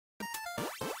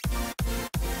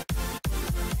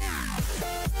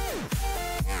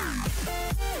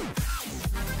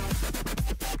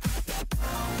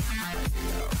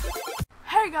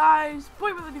Hey guys,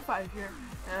 Boy85 here,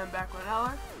 and I'm back with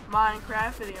another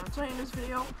Minecraft video. So in this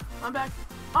video, I'm back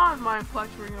on Mineplex.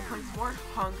 We're gonna play some more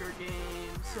Hunger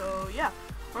Games. So yeah,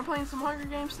 we're playing some Hunger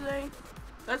Games today.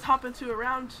 Let's hop into a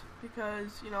round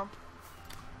because, you know,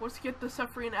 let's get the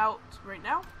suffering out right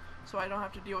now so I don't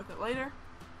have to deal with it later.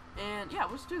 And yeah,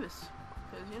 let's do this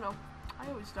because, you know, I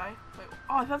always die. Wait,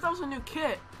 oh, I thought that was a new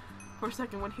kit for a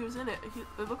second when he was in it.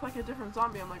 It looked like a different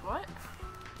zombie. I'm like, what?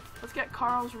 Let's get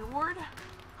Carl's reward.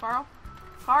 Carl!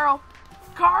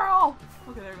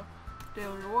 Okay, there we go.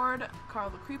 Daily reward. Carl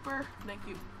the Creeper. Thank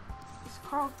you. It's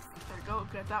Carl. There we go.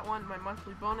 Get that one. My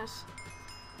monthly bonus.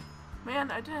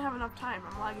 Man, I didn't have enough time.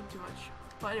 I'm lagging too much.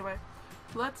 But anyway,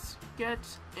 let's get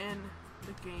in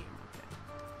the game. Okay.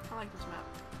 I like this map.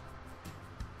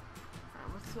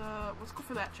 Alright, let's go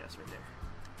for that chest right there.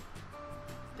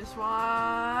 This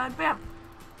one. Bam!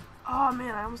 Oh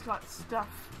man, I almost got stuff.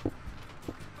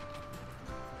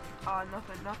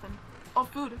 Nothing. Oh,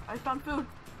 food. I found food.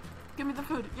 Give me the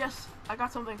food. Yes, I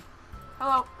got something.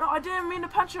 Hello. No, I didn't mean to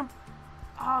punch him.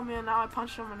 Oh, man, now I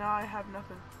punched him and now I have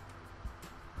nothing.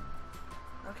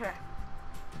 Okay.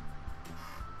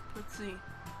 Let's see.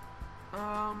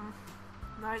 Now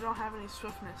I don't have any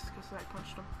swiftness because I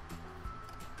punched him.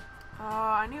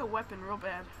 I need a weapon real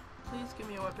bad. Please give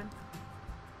me a weapon.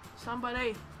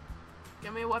 Somebody.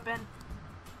 Give me a weapon.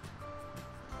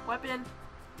 Weapon.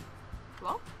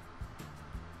 Hello?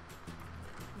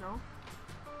 No.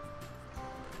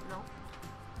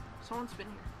 Someone's been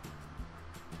here.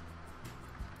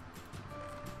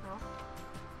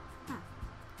 No.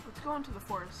 Let's go into the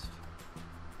forest.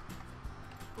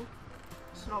 Ooh.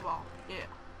 Snowball. Yeah.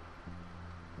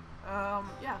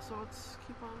 Yeah, so let's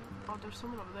keep on. Oh, there's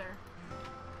someone over there.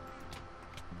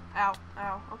 Ow.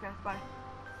 Okay, bye.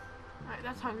 Alright,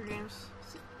 that's Hunger Games.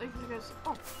 Thank you guys.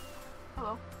 Oh.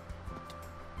 Hello.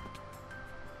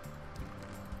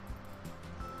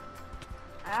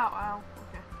 Ow,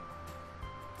 okay.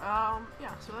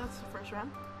 Yeah, so that's the first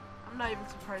round. I'm not even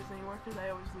surprised anymore, because I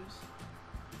always lose.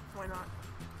 Why not?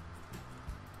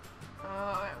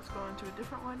 Alright, let's go into a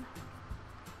different one.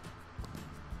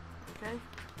 Okay.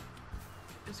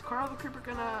 Is Carl the Creeper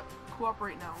gonna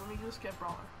cooperate now? Let me just get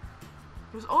Brawler.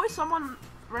 There's always someone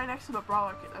right next to the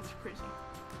Brawler kit, that's crazy.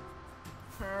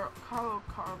 Carl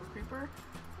the Creeper.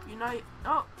 Unite.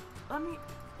 Oh, let me.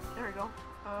 There we go.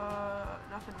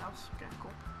 Nothing else. Okay,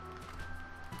 cool.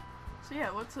 So yeah,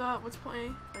 let's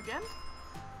play again.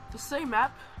 The same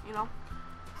map, you know.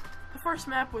 The first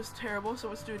map was terrible, so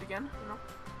let's do it again, you know.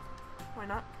 Why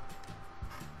not?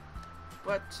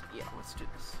 But yeah, let's do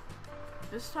this.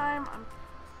 This time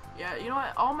yeah, you know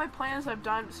what? All my plans I've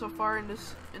done so far in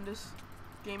this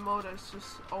game mode is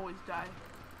just always die.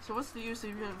 So what's the use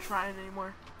of even trying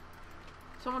anymore?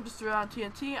 Someone just threw out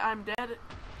TNT. I'm dead.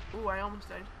 Ooh, I almost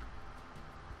died.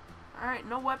 Alright,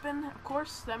 no weapon, of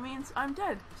course, that means I'm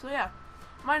dead. So yeah,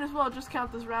 might as well just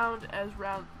count this round as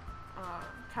round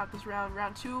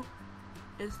 2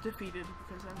 is defeated,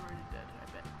 because I'm already dead, I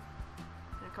bet.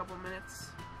 In a couple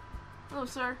minutes. Hello,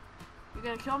 sir. You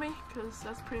gonna kill me? Because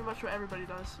that's pretty much what everybody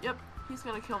does. Yep, he's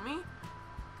gonna kill me.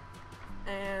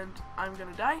 And I'm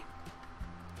gonna die.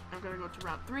 I'm gonna go to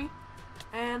round 3.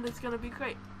 And it's gonna be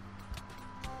great.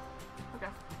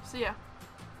 Okay, see ya.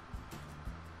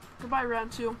 Goodbye,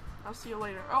 round 2. I'll see you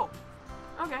later. Oh,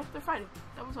 okay, they're fighting.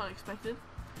 That was unexpected.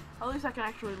 At least I can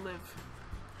actually live.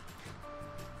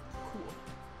 Cool.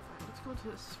 Alright, let's go to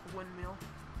this windmill.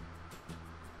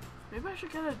 Maybe I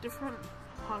should get a different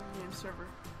Hunger Games server.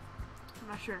 I'm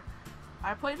not sure.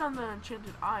 I played on the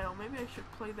Enchanted Isle. Maybe I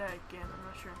should play that again. I'm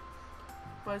not sure.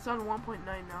 But it's on 1.9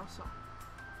 now, so.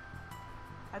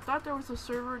 I thought there was a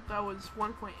server that was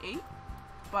 1.8,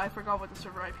 but I forgot what the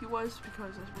server IP was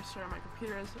because I restarted my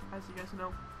computer, as you guys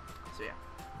know. So yeah.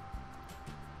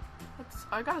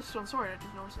 I got a stone sword, I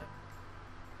just noticed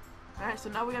it. Alright, so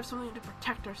now we have something to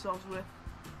protect ourselves with.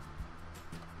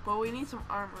 But we need some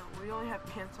armor. We only have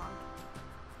pants on.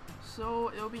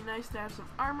 So it'll be nice to have some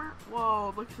armor.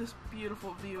 Whoa, look at this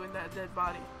beautiful view in that dead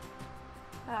body.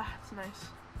 Ah, it's nice.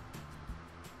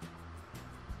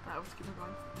 Alright, let's keep it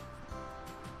going.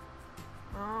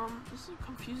 This is a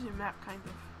confusing map, kind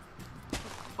of.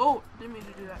 Oh, didn't mean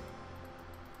to do that.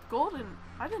 Golden.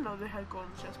 I didn't know they had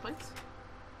golden chest plates.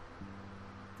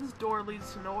 This door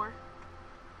leads to nowhere.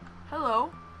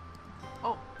 Hello.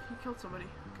 Oh, he killed somebody.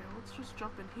 Okay, let's just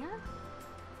jump in here.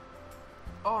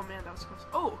 Oh man, that was close.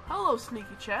 Oh, hello,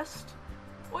 sneaky chest.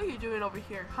 What are you doing over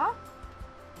here, huh?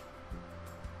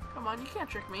 Come on, you can't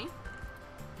trick me.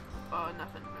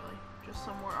 Nothing really. Just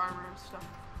some more armor and stuff.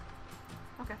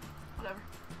 Okay, whatever.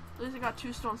 At least I got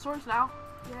 2 stone swords now.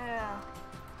 Yeah.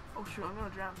 Oh shoot, I'm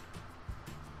gonna drown.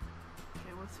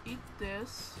 Okay, let's eat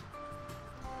this.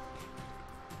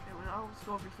 Okay, well now let's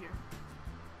go over here.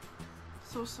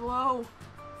 So slow.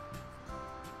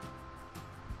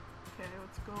 Okay,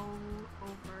 let's go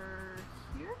over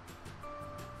here.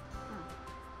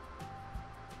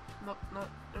 Nope, nope,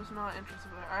 there's no entrance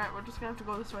over there. Alright, we're just gonna have to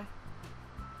go this way.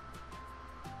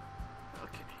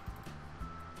 Okay.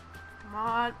 Come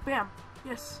on. Bam!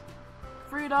 Yes!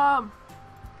 Freedom!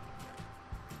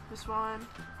 This one.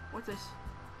 What's this?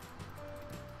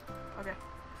 Okay.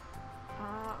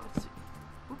 Let's see.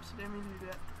 Oops, didn't mean to do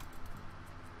that.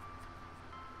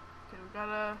 Okay, we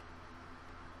gotta...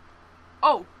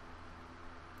 Oh!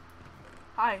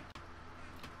 Hi.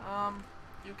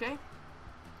 You okay?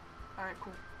 Alright,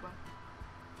 cool.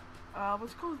 Bye.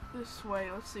 Let's go this way.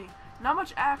 Let's see. Not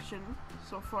much action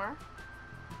so far,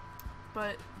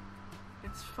 but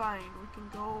it's fine. We can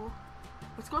go...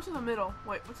 Let's go to the middle.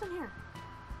 Wait, what's in here?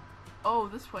 Oh,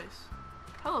 this place.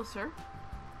 Hello, sir.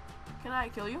 Can I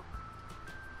kill you?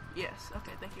 Yes.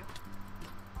 Okay, thank you.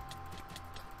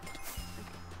 Thank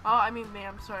you. Oh, I mean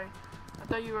ma'am, sorry. I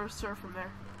thought you were a sir from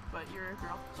there, but you're a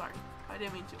girl. Sorry. I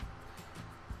didn't mean to.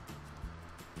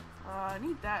 I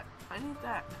need that. I need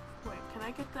that. Wait, can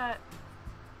I get that?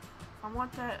 I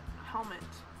want that helmet.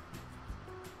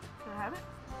 Can I have it?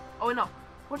 Oh, no.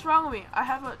 What's wrong with me? I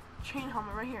have a chain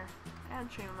helmet right here. And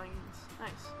chain leggings.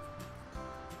 Nice.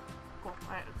 Cool.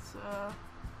 Alright, let's,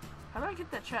 how do I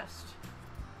get that chest?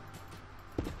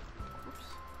 Oops.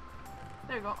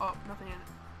 There you go. Oh, nothing in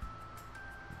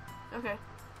it. Okay.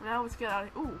 Now let's get out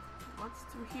of here. Ooh. What's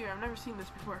through here? I've never seen this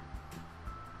before.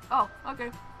 Oh,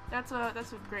 okay. That's a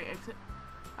great exit.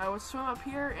 Alright, let's swim up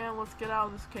here and let's get out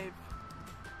of this cave.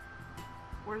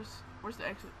 Where's the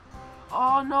exit?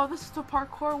 Oh no, this is the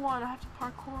parkour one. I have to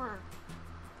parkour.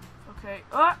 Okay.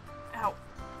 Ow.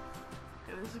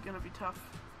 Okay, this is gonna be tough.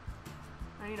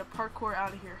 I need a parkour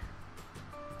out of here.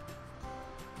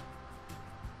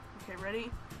 Okay,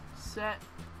 ready, set.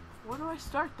 Where do I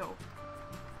start though?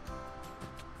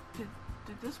 Did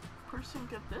this person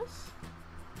get this?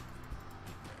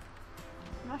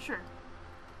 I'm not sure.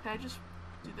 Can I just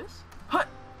do this? Huh!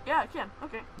 Yeah, I can.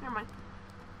 Okay, never mind.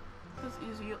 That's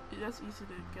easy. That's easy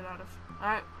to get out of.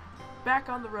 Alright, back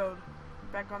on the road.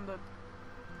 Back on the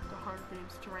Hunger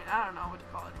Games terrain. I don't know what to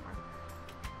call it anymore.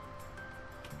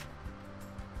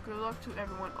 Good luck to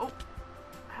everyone. Oh!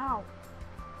 How?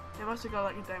 They must have got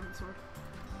like a diamond sword.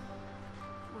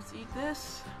 Let's eat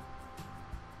this.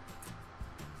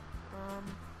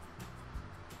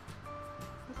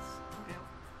 Okay.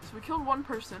 So we killed one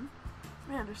person.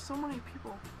 Man, there's so many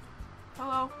people.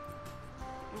 Hello.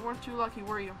 You weren't too lucky,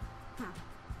 were you?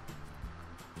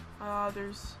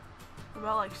 There's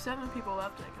about like 7 people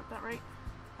left. Did I got that right?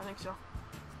 I think so.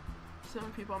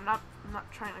 7 people. I'm not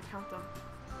trying to count them.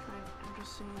 I'm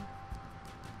just seeing.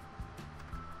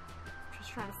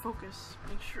 Just trying to focus.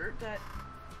 Make sure that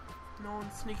no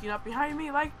one's sneaking up behind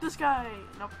me like this guy.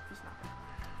 Nope, he's not there.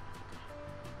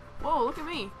 Whoa, look at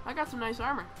me. I got some nice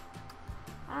armor.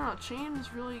 I don't know, chain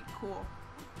is really cool.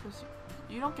 Because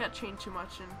you don't get chain too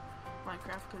much in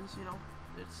Minecraft because, you know,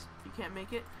 you can't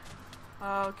make it.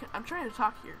 I'm trying to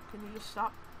talk here. Can you just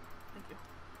stop? Thank you.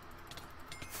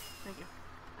 Thank you.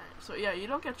 Alright, so yeah, you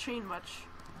don't get chain much.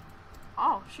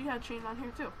 Oh, she had chain on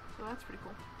here too. So that's pretty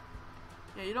cool.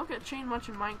 Yeah, you don't get chain much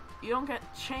in you don't get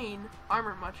chain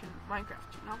armor much in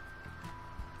Minecraft, you know?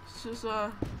 It's just,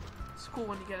 it's cool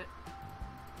when you get it.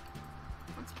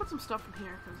 Let's put some stuff in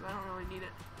here, because I don't really need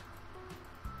it.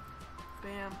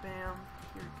 Bam, bam.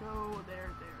 Here we go. There.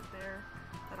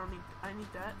 I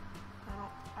need that. I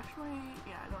don't, actually,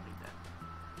 yeah, I don't need that.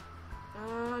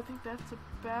 I think that's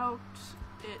about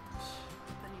it.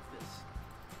 I need this.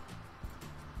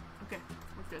 Okay,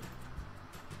 we're good.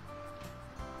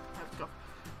 Let's go.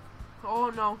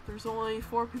 Oh no, there's only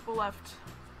 4 people left.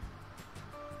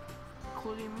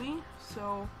 Including me,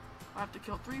 so I have to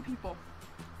kill 3 people.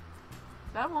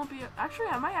 That won't be actually,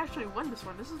 I might actually win this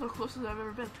one. This is the closest I've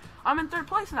ever been. I'm in 3rd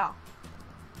place now.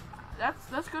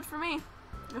 That's good for me.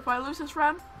 If I lose this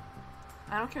round,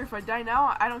 I don't care if I die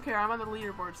now. I don't care. I'm on the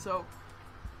leaderboard, so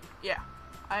yeah.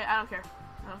 I don't care.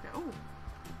 I don't care. Ooh.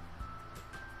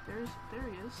 There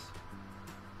he is.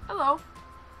 Hello.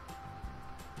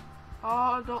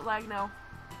 Oh, don't lag now.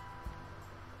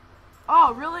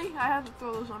 Oh, really? I have to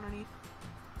throw those underneath.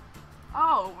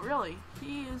 Oh, really?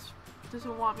 He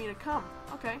doesn't want me to come.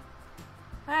 Okay.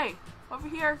 Hey, over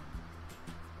here.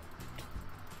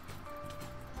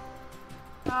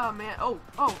 Oh man. Oh.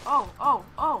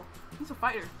 He's a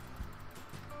fighter.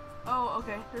 Oh,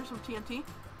 okay. There's some TNT.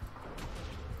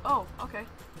 Oh, okay.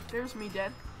 There's me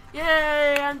dead.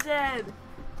 Yay, I'm dead.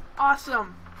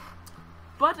 Awesome.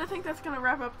 But I think that's going to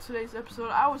wrap up today's episode.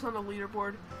 I was on the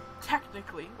leaderboard,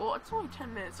 technically. Well, it's only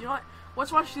 10 minutes. You know what?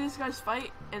 Let's watch these guys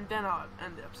fight, and then I'll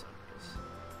end the episode. Because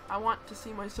I want to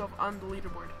see myself on the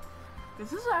leaderboard.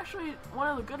 Because this is actually one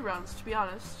of the good rounds, to be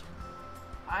honest.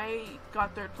 I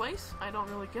got 3rd place. I don't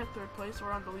really get 3rd place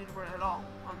or on the leaderboard at all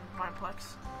on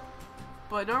Mineplex.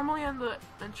 But normally on the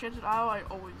Enchanted Isle, I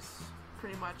always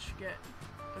pretty much get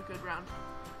a good round.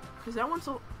 Because that one's,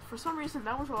 for some reason,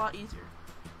 that one's a lot easier.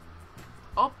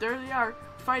 Oh, there they are,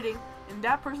 fighting. And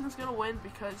that person's gonna win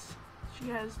because she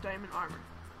has diamond armor.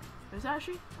 Is that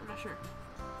she? I'm not sure.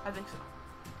 I think so.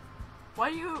 Why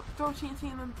do you throw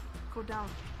TNT and then go down?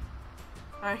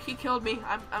 Alright, he killed me.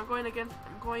 I'm going again.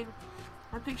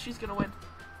 I think she's gonna win.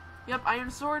 Yep, iron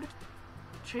sword,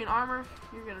 chain armor,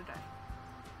 you're gonna die.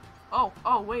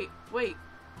 Oh, wait.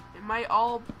 It might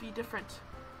all be different.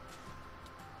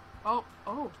 Oh,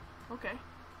 okay.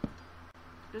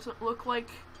 Doesn't look like...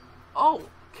 Oh,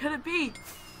 could it be?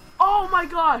 Oh my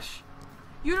gosh!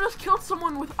 You just killed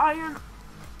someone with iron.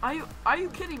 Are you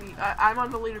kidding me? I'm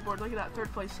on the leaderboard. Look at that,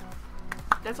 3rd place.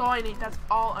 That's all I need.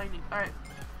 Alright.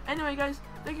 Anyway, guys,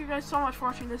 thank you guys so much for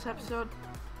watching this episode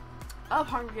of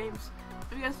Hunger Games.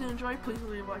 If you guys did enjoy, please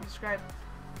leave a like, subscribe,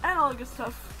 and all the good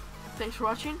stuff. Thanks for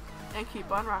watching, and keep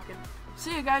on rocking.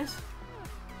 See you guys.